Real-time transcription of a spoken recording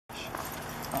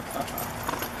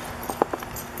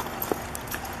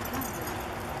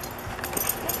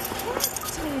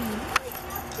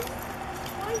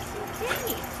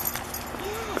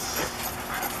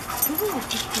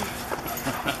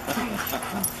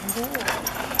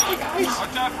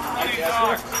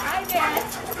Hi, Dad.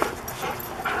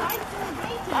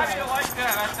 How do you like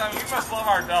that? I thought you must love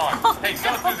our dog. Hey,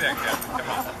 don't do that, Captain. Come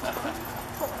on.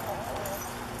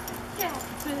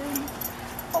 Captain.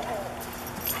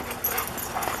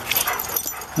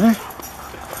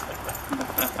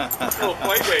 A little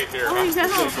play date here. Oh, Huh?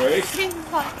 no.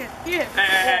 Seems like it. Yeah.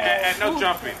 Hey, no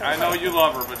jumping. I know you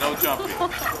love her, but no jumping.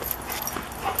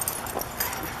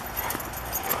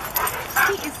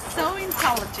 He is so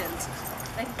intelligent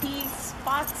that he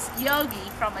spots Yogi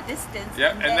from a distance.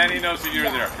 Yeah, and then he knows that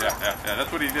you're there. Yeah.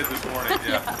 That's what he did this morning.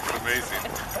 Yeah,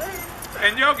 amazing.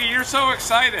 And Yogi, you're so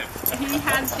excited. He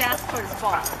has Jasper's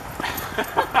ball.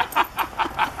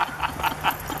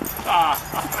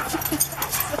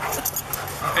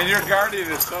 And your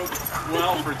guardian is so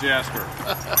well for Jasper.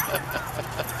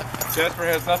 Jasper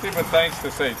has nothing but thanks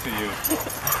to say to you.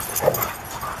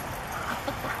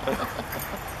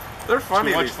 They're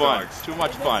funny. Too much these fun. dogs. Too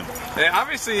much fun. They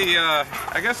obviously,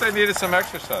 I guess they needed some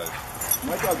exercise.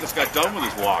 My dog just got done with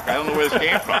his walk. I don't know where this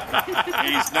came from.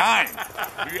 He's 9.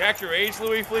 Will you act your age,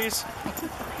 Louie, please?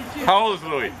 How old is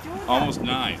Louie? Almost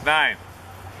 9. I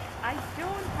 9.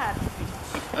 don't have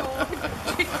to.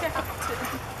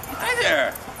 Hi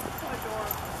there.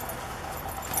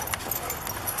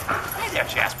 Hey there,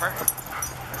 Jasper.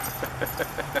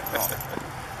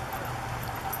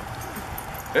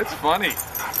 It's funny.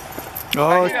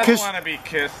 Oh, He doesn't want to be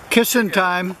kissed. kissing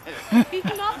time.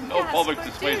 No public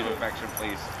displays of affection,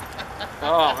 please.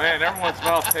 Oh man, everyone's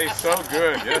mouth tastes so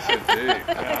good. Yes, indeed.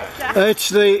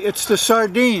 Gosh. It's the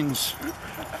sardines.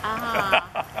 Ah.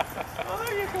 Oh,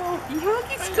 there you go.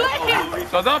 Yogi's good.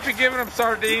 So don't be giving him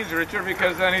sardines, Richard,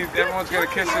 because then everyone's going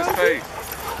to kiss his face.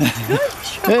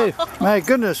 Hey, my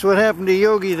goodness, what happened to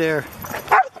Yogi there?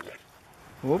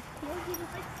 Whoop. Yogi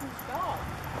likes his dog.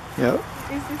 Yep.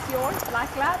 Is this yours,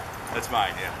 Black Lab? That's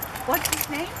mine, yeah. What's his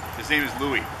name? His name is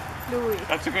Louie. Louie.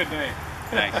 That's a good name.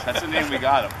 Thanks. That's the name we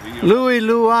got him. Louie.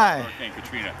 Hurricane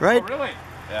Katrina. Right? Oh, really?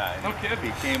 Yeah. No kidding.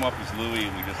 He came up as Louie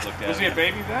and we just looked at him. Was he a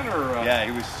baby then, or? Yeah,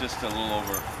 he was just a little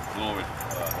over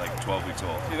like 12 weeks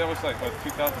old. See, that was like, what,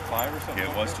 2005 or something?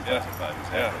 Yeah, it was 2005,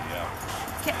 exactly,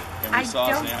 yeah. And I we saw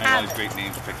don't his name, I have know his great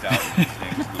names picked out, and his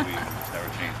name is Louie, and it's never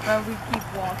changed. Well, we keep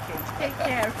walking. Take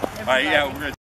care, everybody. All right, yeah, we're going to